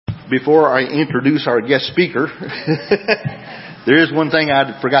Before I introduce our guest speaker, there is one thing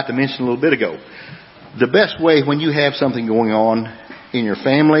I forgot to mention a little bit ago. The best way when you have something going on in your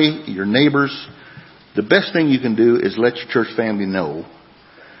family, your neighbors, the best thing you can do is let your church family know.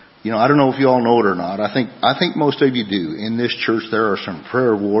 You know, I don't know if you all know it or not. I think most of you do. In this church, there are some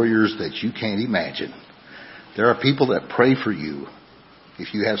prayer warriors that you can't imagine. There are people that pray for you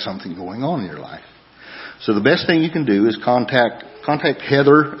if you have something going on in your life. So the best thing you can do is contact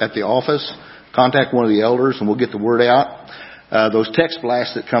Heather at the office, contact one of the elders, and we'll get the word out. Those text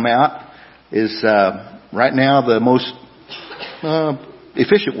blasts that come out is right now the most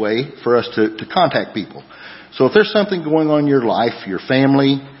efficient way for us to contact people. So if there's something going on in your life, your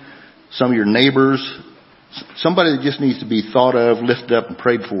family, some of your neighbors, somebody that just needs to be thought of, lifted up, and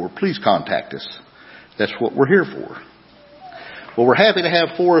prayed for, please contact us. That's what we're here for. Well, we're happy to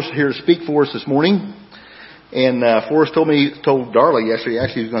have Forrest here to speak for us this morning. And Forrest told Darla yesterday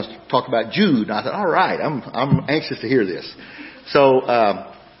actually he was going to talk about Jude. And I thought, all right, I'm anxious to hear this. So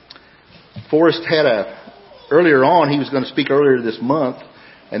Forrest had earlier on, he was going to speak earlier this month,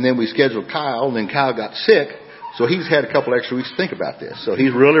 and then we scheduled Kyle, and then Kyle got sick, so he's had a couple extra weeks to think about this. So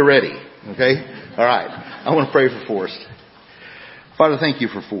he's really ready. Okay? All right. I want to pray for Forrest. Father, thank you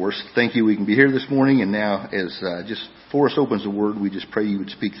for Forrest. Thank you we can be here this morning, and now as just Forrest opens the word, we just pray you would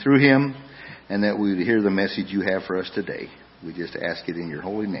speak through him, and that we would hear the message you have for us today. We just ask it in your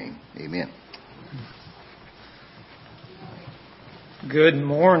holy name. Amen. Good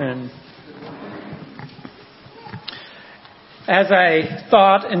morning. As I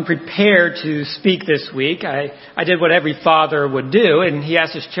thought and prepared to speak this week, I did what every father would do, and he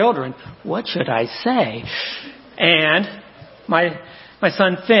asked his children, what should I say? And my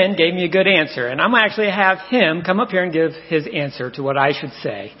son Finn gave me a good answer, and I'm actually have him come up here and give his answer to what I should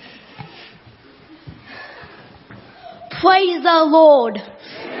say. Praise the Lord.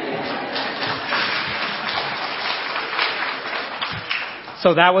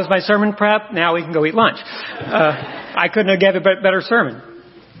 So that was my sermon prep. Now we can go eat lunch. I couldn't have given a better sermon.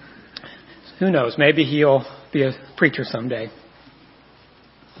 Who knows? Maybe he'll be a preacher someday.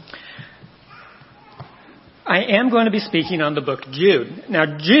 I am going to be speaking on the book Jude. Now,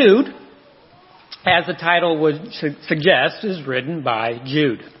 Jude, as the title would suggest, is written by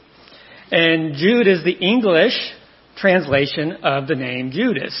Jude. And Jude is the English translation of the name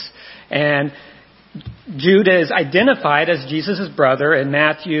Judas. And Jude is identified as Jesus' brother in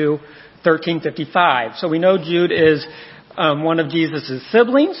Matthew 13:55. So we know Jude is one of Jesus'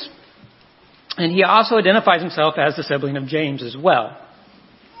 siblings. And he also identifies himself as the sibling of James as well.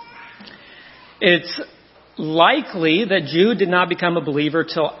 It's likely that Jude did not become a believer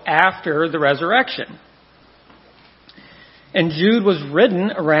till after the resurrection. And Jude was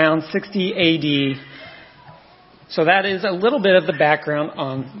written around 60 A.D. So that is a little bit of the background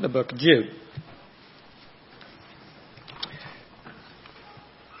on the book of Jude.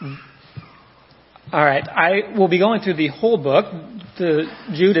 All right, I will be going through the whole book.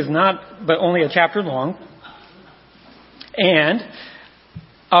 Jude is not but only a chapter long. And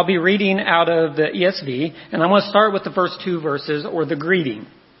I'll be reading out of the ESV, and I'm going to start with the first two verses, or the greeting.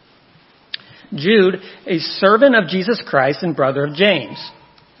 Jude, a servant of Jesus Christ and brother of James.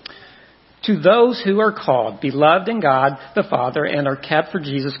 To those who are called, beloved in God the Father, and are kept for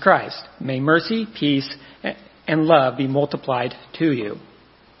Jesus Christ, may mercy, peace, and love be multiplied to you.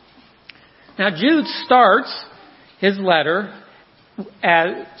 Now, Jude starts his letter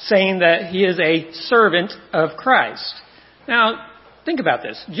as saying that he is a servant of Christ. Now, think about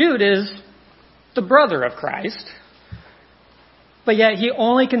this. Jude is the brother of Christ, but yet he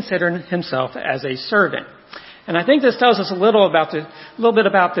only considered himself as a servant. And I think this tells us a little bit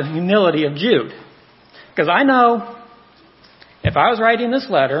about the humility of Jude. Because I know if I was writing this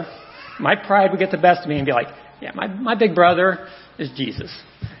letter, my pride would get the best of me and be like, yeah, my big brother is Jesus.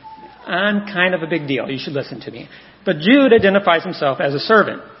 I'm kind of a big deal. You should listen to me. But Jude identifies himself as a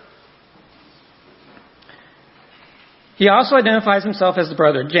servant. He also identifies himself as the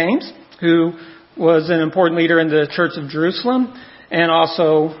brother of James, who was an important leader in the Church of Jerusalem, and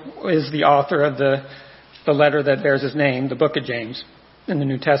also is the author of the letter that bears his name, the book of James, in the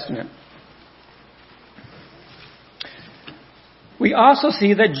New Testament. We also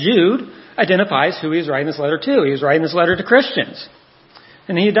see that Jude identifies who he's writing this letter to. He's writing this letter to Christians.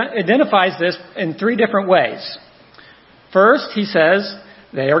 And he identifies this in three different ways. First, he says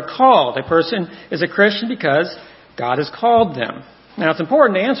they are called. A person is a Christian because God has called them. Now, it's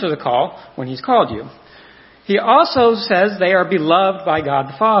important to answer the call when he's called you. He also says they are beloved by God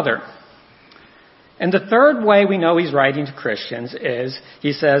the Father. And the third way we know he's writing to Christians is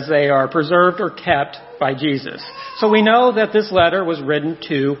he says they are preserved or kept by Jesus. So we know that this letter was written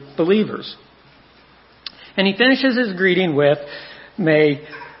to believers. And he finishes his greeting with, May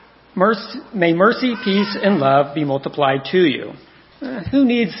mercy, peace, and love be multiplied to you. Who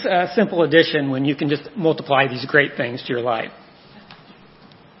needs a simple addition when you can just multiply these great things to your life?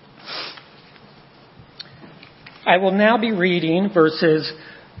 I will now be reading verses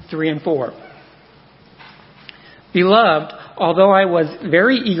 3 and 4. Beloved, although I was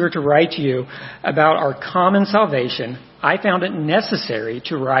very eager to write to you about our common salvation, I found it necessary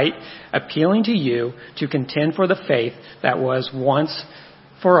to write appealing to you to contend for the faith that was once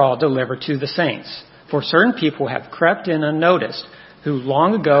for all delivered to the saints. For certain people have crept in unnoticed, who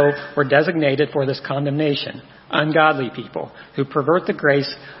long ago were designated for this condemnation, ungodly people who pervert the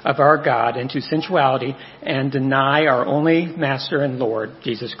grace of our God into sensuality and deny our only Master and Lord,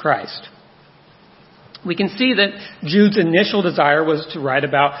 Jesus Christ. We can see that Jude's initial desire was to write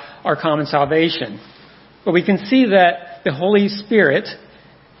about our common salvation. But we can see that the Holy Spirit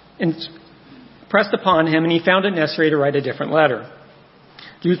pressed upon him and he found it necessary to write a different letter.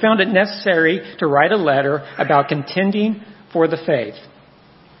 Jude found it necessary to write a letter about contending for the faith.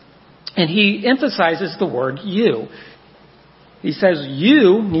 And he emphasizes the word you. He says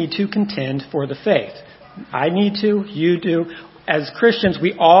you need to contend for the faith. I need to, you do. As Christians,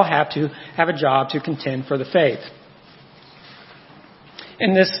 we all have to have a job to contend for the faith.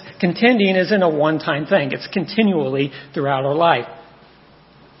 And this contending isn't a one-time thing. It's continually throughout our life.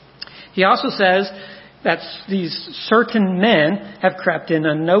 He also says that these certain men have crept in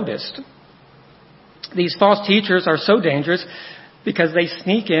unnoticed. These false teachers are so dangerous because they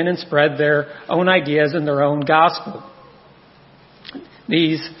sneak in and spread their own ideas and their own gospel.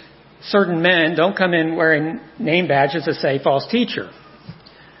 These certain men don't come in wearing name badges that say false teacher.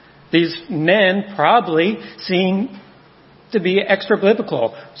 These men probably seem to be extra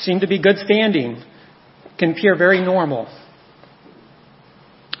biblical, seem to be good standing, can appear very normal.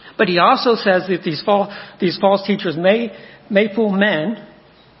 But he also says that these false teachers may fool men,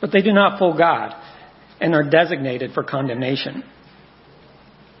 but they do not fool God and are designated for condemnation.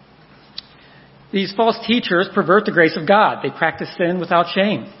 These false teachers pervert the grace of God. They practice sin without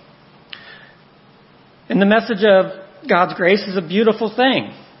shame. And the message of God's grace is a beautiful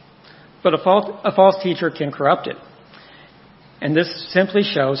thing, but a false teacher can corrupt it. And this simply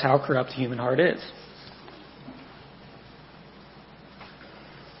shows how corrupt the human heart is.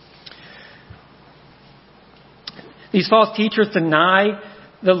 These false teachers deny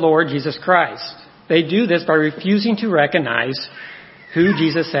the Lord Jesus Christ. They do this by refusing to recognize who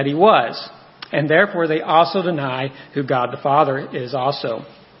Jesus said he was. And therefore, they also deny who God the Father is also.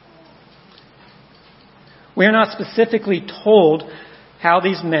 We are not specifically told how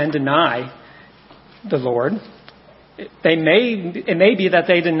these men deny the Lord. It may be that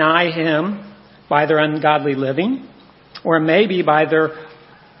they deny him by their ungodly living, or it may be by their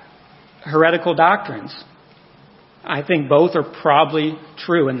heretical doctrines. I think both are probably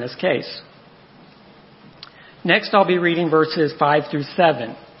true in this case. Next, I'll be reading verses 5 through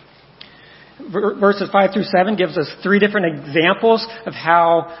 7. Verses 5 through 7 gives us 3 different examples of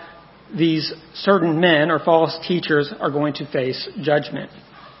how these certain men or false teachers are going to face judgment.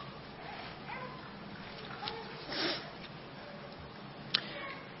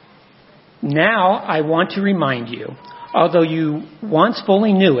 Now I want to remind you, although you once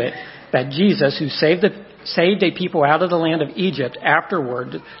fully knew it, that Jesus, who saved a people out of the land of Egypt,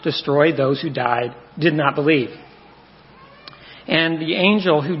 afterward destroyed those who did not believe. And the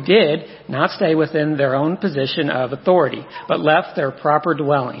angel who did not stay within their own position of authority, but left their proper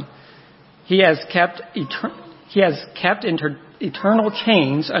dwelling. He has kept eternal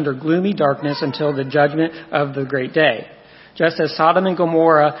chains under gloomy darkness until the judgment of the great day. Just as Sodom and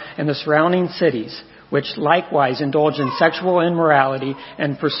Gomorrah and the surrounding cities, which likewise indulged in sexual immorality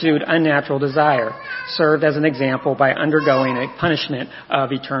and pursued unnatural desire, served as an example by undergoing a punishment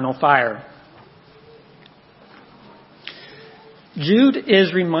of eternal fire. Jude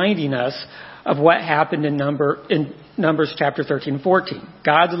is reminding us of what happened in Numbers chapter 13 and 14.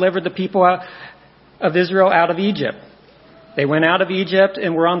 God delivered the people of Israel out of Egypt. They went out of Egypt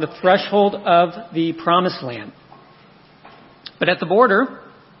and were on the threshold of the promised land. But at the border,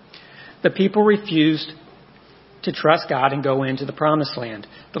 the people refused to trust God and go into the promised land,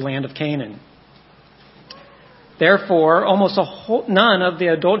 the land of Canaan. Therefore, almost none of the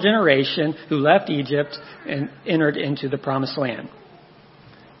adult generation who left Egypt and entered into the promised land.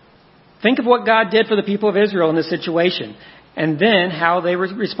 Think of what God did for the people of Israel in this situation, and then how they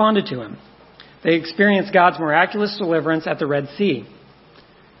responded to him. They experienced God's miraculous deliverance at the Red Sea.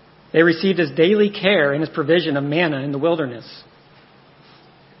 They received his daily care and his provision of manna in the wilderness.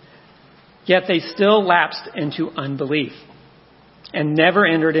 Yet they still lapsed into unbelief and never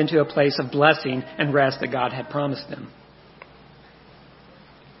entered into a place of blessing and rest that God had promised them.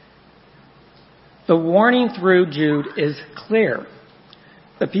 The warning through Jude is clear.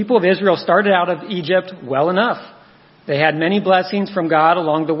 The people of Israel started out of Egypt well enough. They had many blessings from God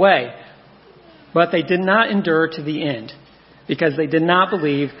along the way, but they did not endure to the end because they did not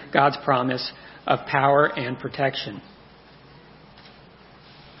believe God's promise of power and protection.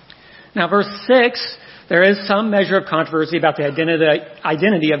 Now, verse 6, there is some measure of controversy about the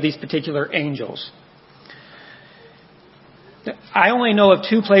identity of these particular angels. I only know of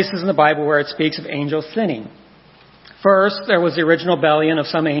 2 places in the Bible where it speaks of angels sinning. First, there was the original rebellion of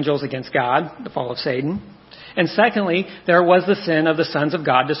some angels against God, the fall of Satan. And secondly, there was the sin of the sons of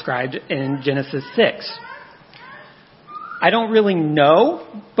God described in Genesis 6. I don't really know,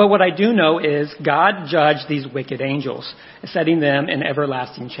 but what I do know is God judged these wicked angels, setting them in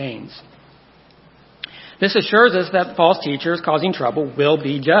everlasting chains. This assures us that false teachers causing trouble will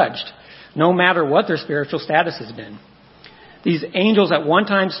be judged, no matter what their spiritual status has been. These angels at one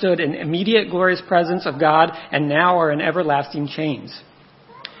time stood in immediate glorious presence of God and now are in everlasting chains.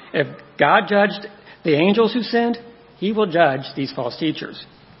 If God judged the angels who sinned, he will judge these false teachers.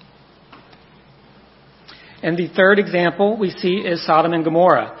 And the third example we see is Sodom and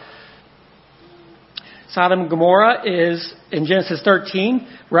Gomorrah. Sodom and Gomorrah is, in Genesis 13,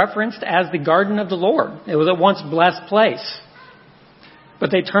 referenced as the garden of the Lord. It was a once blessed place. But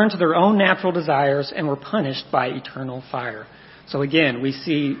they turned to their own natural desires and were punished by eternal fire. So again, we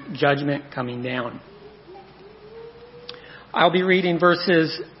see judgment coming down. I'll be reading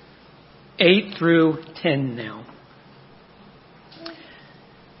verses 8 through 10 now.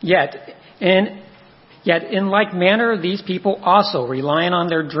 Yet in like manner, these people also, relying on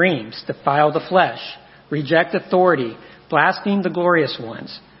their dreams, defile the flesh, reject authority, blaspheme the glorious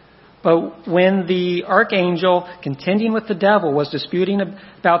ones. But when the archangel, contending with the devil, was disputing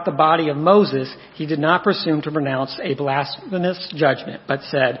about the body of Moses, he did not presume to pronounce a blasphemous judgment, but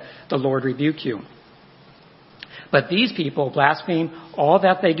said, "The Lord rebuke you." But these people blaspheme all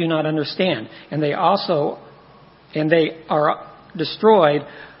that they do not understand, and they are destroyed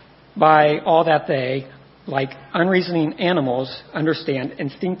by all that they, like unreasoning animals, understand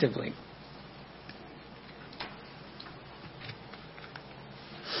instinctively.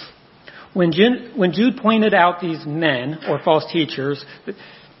 When Jude pointed out these men, or false teachers,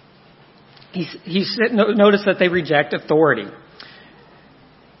 he noticed that they reject authority.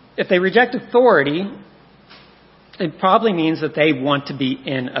 If they reject authority, it probably means that they want to be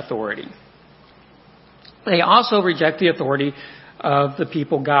in authority. They also reject the authority of the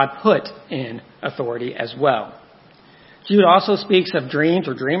people God put in authority as well. Jude also speaks of dreams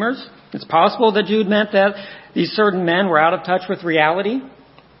or dreamers. It's possible that Jude meant that these certain men were out of touch with reality.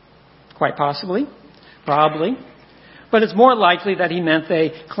 Quite possibly. Probably. But it's more likely that he meant they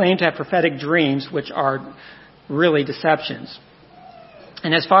claim to have prophetic dreams, which are really deceptions.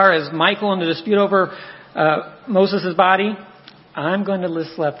 And as far as Michael and the dispute over Moses' body, I'm going to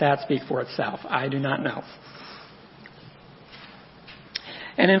let that speak for itself. I do not know.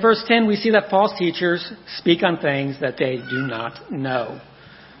 And in verse 10, we see that false teachers speak on things that they do not know.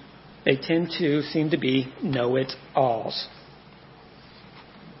 They tend to seem to be know-it-alls.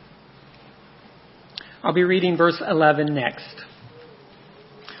 I'll be reading verse 11 next.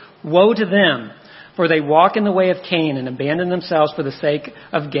 Woe to them, for they walk in the way of Cain and abandon themselves for the sake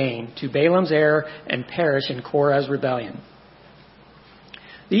of gain to Balaam's error and perish in Korah's rebellion.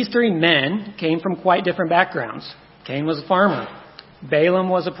 These 3 men came from quite different backgrounds. Cain was a farmer. Balaam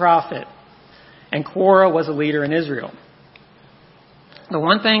was a prophet. And Korah was a leader in Israel. The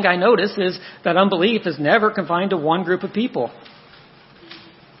one thing I notice is that unbelief is never confined to one group of people.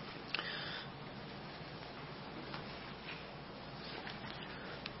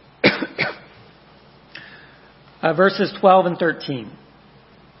 Verses 12 and 13.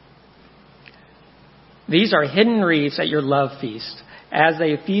 These are hidden wreaths at your love feast, as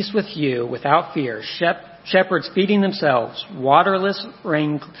they feast with you without fear, shepherds feeding themselves, waterless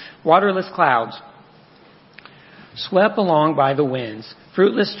clouds, swept along by the winds,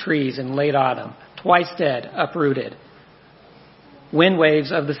 fruitless trees in late autumn, twice dead, uprooted, wind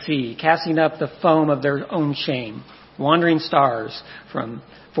waves of the sea, casting up the foam of their own shame, wandering stars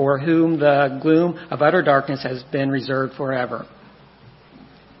for whom the gloom of utter darkness has been reserved forever.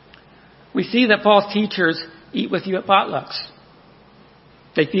 We see that false teachers eat with you at potlucks.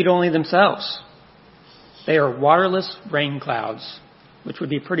 They feed only themselves. They are waterless rain clouds, which would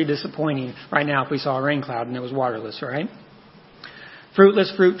be pretty disappointing right now if we saw a rain cloud and it was waterless, right?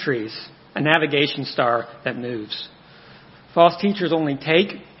 fruitless fruit trees, a navigation star that moves. False teachers only take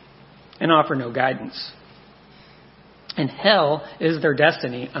and offer no guidance. And hell is their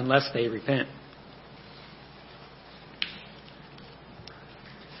destiny unless they repent.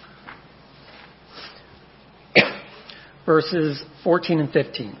 Verses 14 and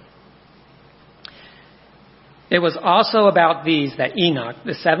 15. It was also about these that Enoch,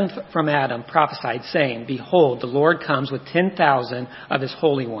 the seventh from Adam, prophesied, saying, Behold, the Lord comes with 10,000 of his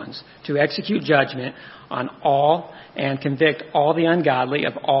holy ones to execute judgment on all and convict all the ungodly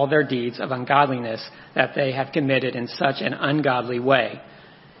of all their deeds of ungodliness that they have committed in such an ungodly way,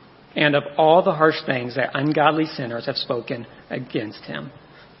 and of all the harsh things that ungodly sinners have spoken against him.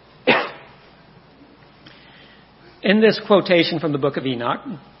 In this quotation from the book of Enoch,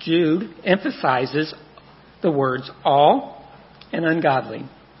 Jude emphasizes the words all and ungodly.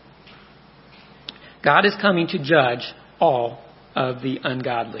 God is coming to judge all of the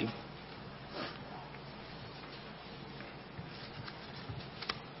ungodly.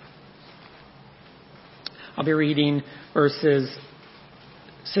 I'll be reading verses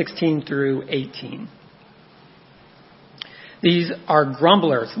 16 through 18. These are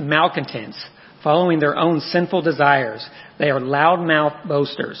grumblers, malcontents, following their own sinful desires. They are loud-mouthed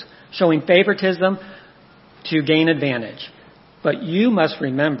boasters, showing favoritism to gain advantage. But you must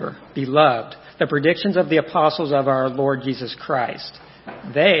remember, beloved, the predictions of the apostles of our Lord Jesus Christ.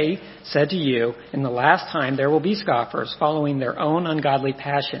 They said to you, in the last time there will be scoffers following their own ungodly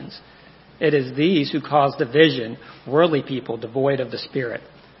passions. It is these who cause division, worldly people devoid of the Spirit.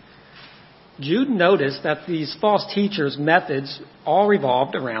 Jude noticed that these false teachers' methods all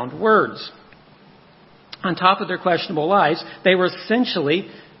revolved around words. On top of their questionable lives, they were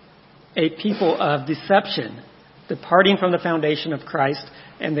essentially a people of deception, departing from the foundation of Christ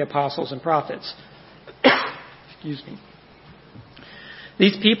and the apostles and prophets. Excuse me.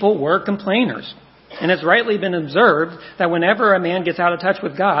 These people were complainers, and it's rightly been observed that whenever a man gets out of touch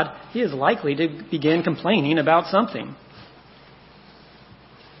with God, he is likely to begin complaining about something.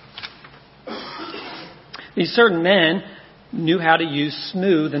 These certain men knew how to use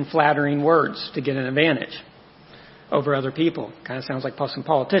smooth and flattering words to get an advantage over other people. Kind of sounds like some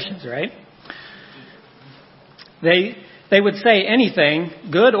politicians, right? They would say anything,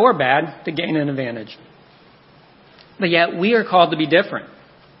 good or bad, to gain an advantage. But yet we are called to be different.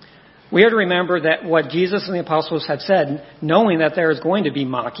 We are to remember that what Jesus and the apostles have said, knowing that there is going to be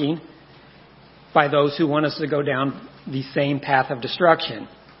mocking by those who want us to go down the same path of destruction.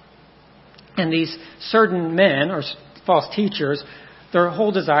 And these certain men or false teachers, their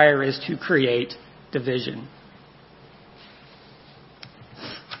whole desire is to create division.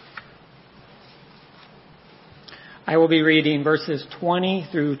 I will be reading verses 20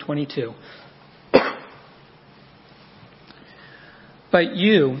 through 22. But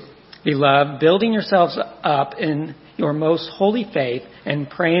you, beloved, building yourselves up in your most holy faith and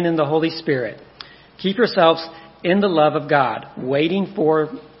praying in the Holy Spirit, keep yourselves in the love of God, waiting for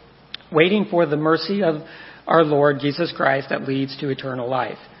the mercy of our Lord Jesus Christ that leads to eternal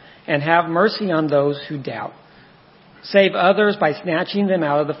life. And have mercy on those who doubt. Save others by snatching them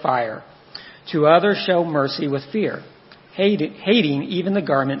out of the fire. To others show mercy with fear, hating even the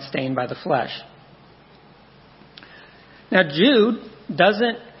garment stained by the flesh. Now Jude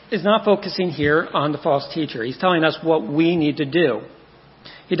is not focusing here on the false teacher. He's telling us what we need to do.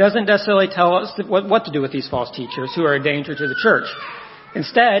 He doesn't necessarily tell us what to do with these false teachers who are a danger to the church.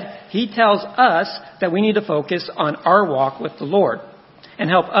 Instead, he tells us that we need to focus on our walk with the Lord and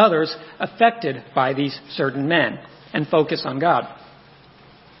help others affected by these certain men and focus on God.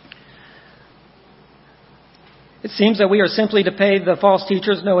 It seems that we are simply to pay the false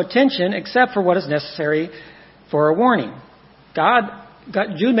teachers no attention except for what is necessary for a warning.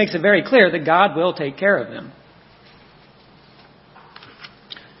 Jude makes it very clear that God will take care of them.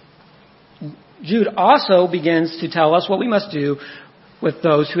 Jude also begins to tell us what we must do with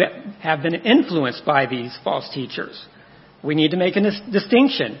those who have been influenced by these false teachers. We need to make a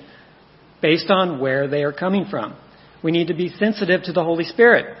distinction based on where they are coming from. We need to be sensitive to the Holy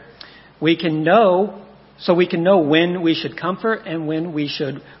Spirit. We can know when we should comfort and when we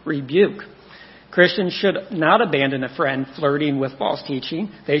should rebuke. Christians should not abandon a friend flirting with false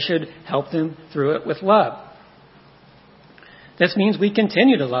teaching. They should help them through it with love. This means we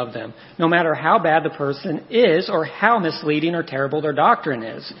continue to love them, no matter how bad the person is or how misleading or terrible their doctrine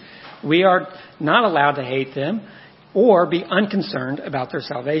is. We are not allowed to hate them or be unconcerned about their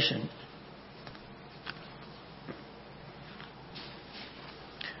salvation.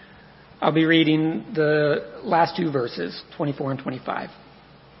 I'll be reading the last two verses, 24 and 25.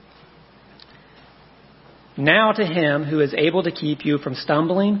 Now to him who is able to keep you from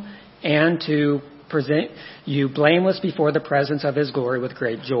stumbling and to present you blameless before the presence of his glory with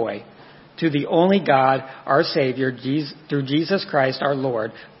great joy. To the only God, our Savior, through Jesus Christ our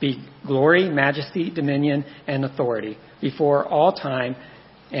Lord, be glory, majesty, dominion, and authority before all time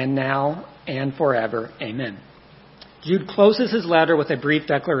and now and forever. Amen. Jude closes his letter with a brief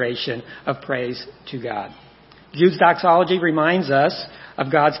declaration of praise to God. Jude's doxology reminds us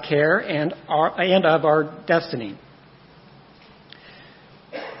of God's care and of our destiny.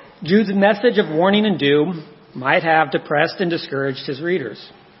 Jude's message of warning and doom might have depressed and discouraged his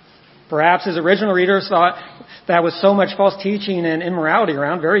readers. Perhaps his original readers thought that with so much false teaching and immorality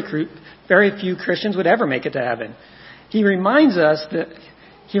around, very few Christians would ever make it to heaven. He reminds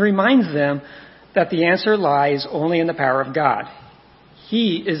them that the answer lies only in the power of God.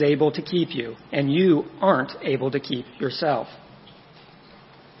 He is able to keep you, and you aren't able to keep yourself.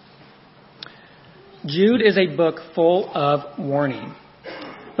 Jude is a book full of warning,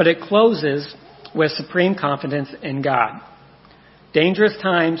 but it closes with supreme confidence in God. Dangerous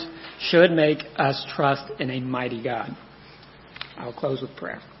times should make us trust in a mighty God. I'll close with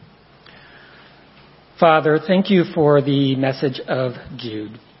prayer. Father, thank you for the message of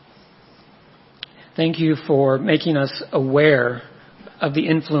Jude. Thank you for making us aware of the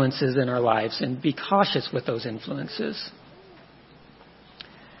influences in our lives and be cautious with those influences.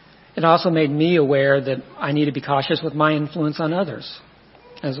 It also made me aware that I need to be cautious with my influence on others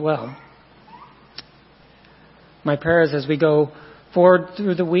as well. My prayer is as we go forward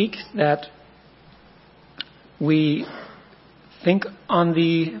through the week that we think on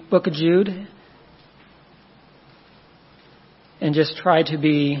the book of Jude and just try to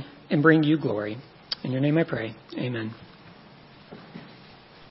be and bring you glory. In your name I pray. Amen.